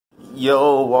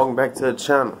Yo, welcome back to the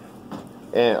channel.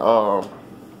 And I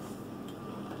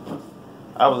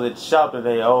was at the shop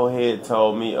today. Old head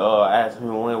told me, asked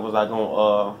me when was I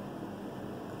gonna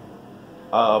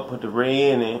put the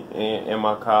rear end in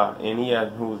my car, and he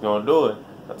asked me who was gonna do it.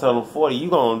 I told him 40,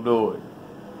 you gonna do it.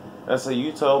 I said,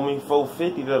 you told me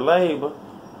 450 to labor.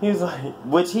 He's like,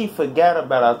 which he forgot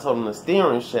about. I told him the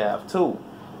steering shaft too.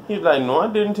 He's like, no, I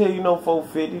didn't tell you no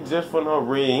 450 just for no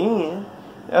rear end.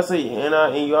 I said,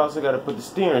 and you also got to put the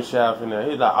steering shaft in there.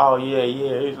 He's like, oh yeah.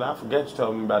 He's like, I forgot you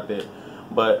told me about that.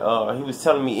 But he was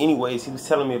telling me anyways. He was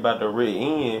telling me about the rear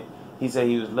end. He said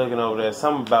he was looking over there.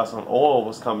 Something about some oil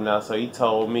was coming out. So he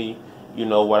told me, you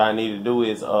know, what I need to do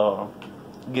is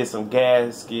get some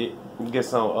gasket, get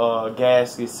some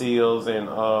gasket seals, and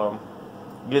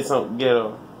get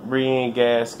a rear end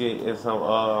gasket and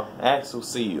some axle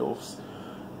seals,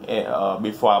 and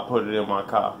before I put it in my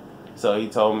car. So he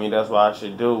told me that's what I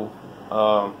should do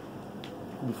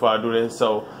before I do this.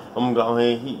 So I'm gonna go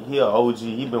ahead. He an OG.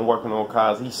 He been working on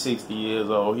cars. He's 60 years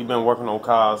old. He been working on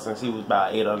cars since he was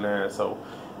about 8 or 9. So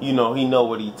you know he know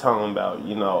what he talking about.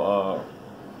 You know.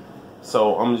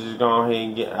 So I'm just going ahead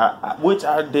and get. Which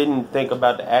I didn't think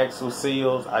about the axle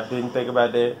seals. I didn't think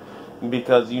about that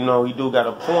because you know he do got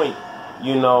a point.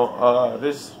 You know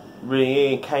this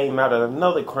rear end came out of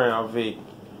another Crown Vic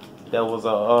that was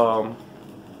a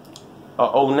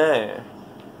 09,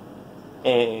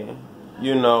 and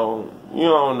you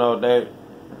don't know that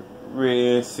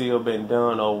rear end seal been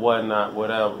done or whatnot,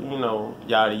 whatever, you know,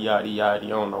 yada yada yada. You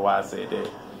don't know why I said that,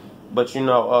 but you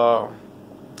know,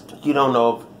 you don't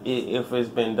know if it's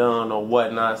been done or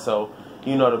whatnot. So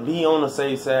you know, to be on the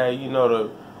safe side, you know,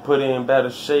 to put it in better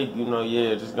shape, you know,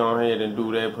 yeah, just go ahead and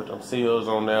do that. Put them seals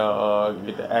on there,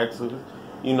 get the axles,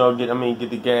 you know, get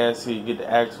the gas seal, get the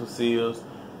axle seals,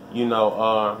 you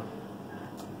know,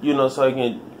 so it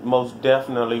can most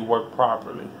definitely work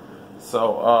properly.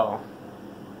 So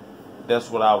that's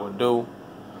what I would do.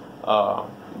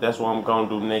 That's what I'm gonna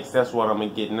do next. That's what I'm gonna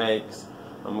get next.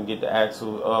 I'm gonna get the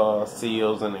axle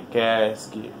seals and the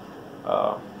gasket.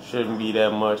 Shouldn't be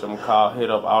that much. I'm gonna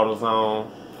hit up AutoZone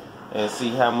and see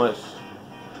how much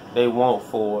they want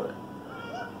for it.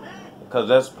 Cause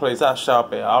that's the place I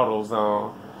shop at,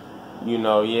 AutoZone. You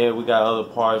know, yeah, we got other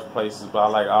parts places, but I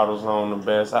like AutoZone the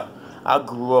best. I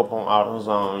grew up on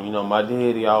AutoZone. You know, my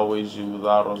daddy always used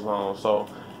AutoZone. So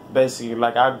basically,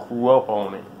 like, I grew up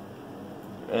on it.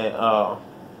 And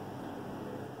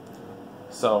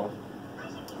so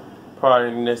probably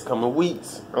in the next coming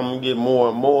weeks, I'm gonna get more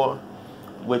and more,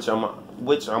 which I'm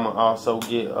gonna also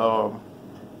get.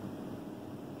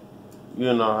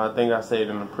 You know, I think I said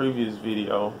in the previous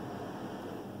video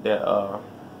that I'm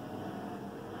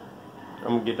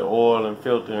gonna get the oil and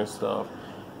filter and stuff.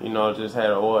 You know, just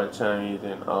had an oil change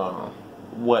and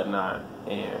whatnot,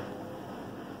 and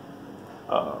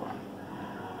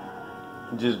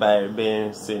just by it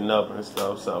being sitting up and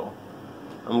stuff. So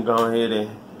I'm going ahead and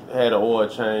had an oil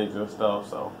change and stuff.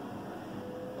 So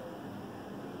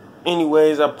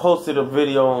anyways, I posted a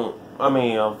video. I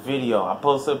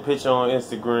posted a picture on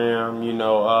Instagram. You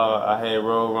know, I had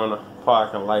Roadrunner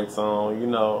parking lights on. You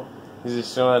know, it's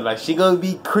just showing like she gonna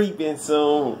be creeping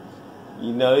soon.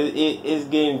 You know, it's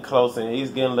getting closer. It's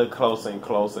getting a little closer and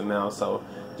closer now. So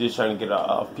just trying to get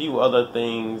a few other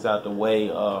things out the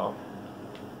way.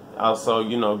 Also,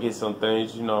 you know, get some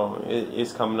things. You know,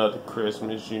 it's coming up to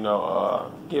Christmas. You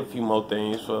know, get a few more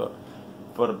things for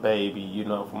the baby. You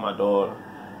know, for my daughter.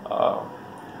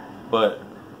 But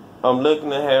I'm looking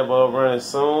to have her running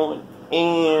soon.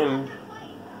 And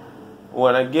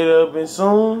when I get up and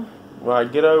soon, when I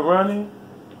get her running,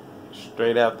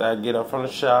 straight after I get her from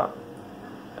the shop,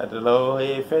 at the low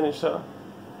head finisher,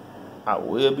 I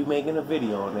will be making a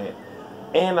video on that.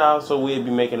 And I also will be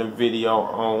making a video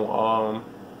on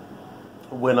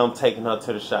when I'm taking her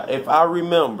to the shop. If I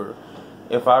remember,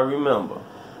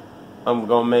 I'm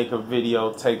gonna make a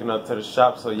video taking her to the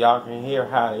shop so y'all can hear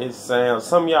how it sounds.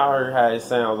 Some of y'all heard how it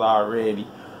sounds already.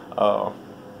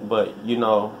 But you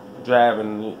know,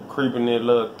 creeping in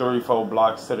little 3-4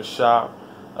 blocks to the shop,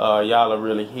 y'all will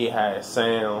really hear how it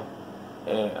sounds.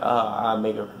 And I'll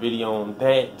make a video on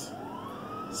that.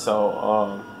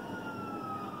 So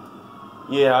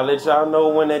yeah, I'll let y'all know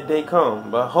when that day comes.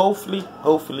 But hopefully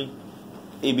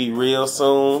it be real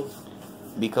soon,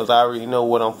 because I already know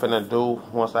what I'm finna do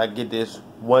once I get this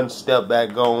one step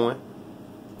back going.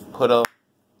 Put up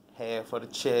half of the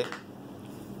check,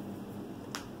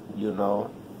 you know,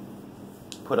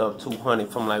 put up 200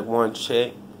 from like one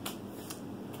check,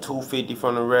 250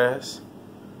 from the rest,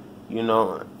 you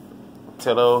know.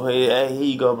 Tell her, hey, here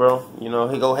you go, bro. You know,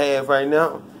 here go half right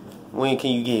now. When can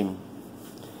you give me?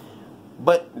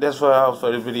 But that's what I was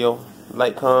for the video.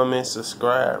 Like, comment,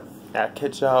 subscribe. I'll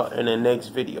catch y'all in the next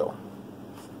video.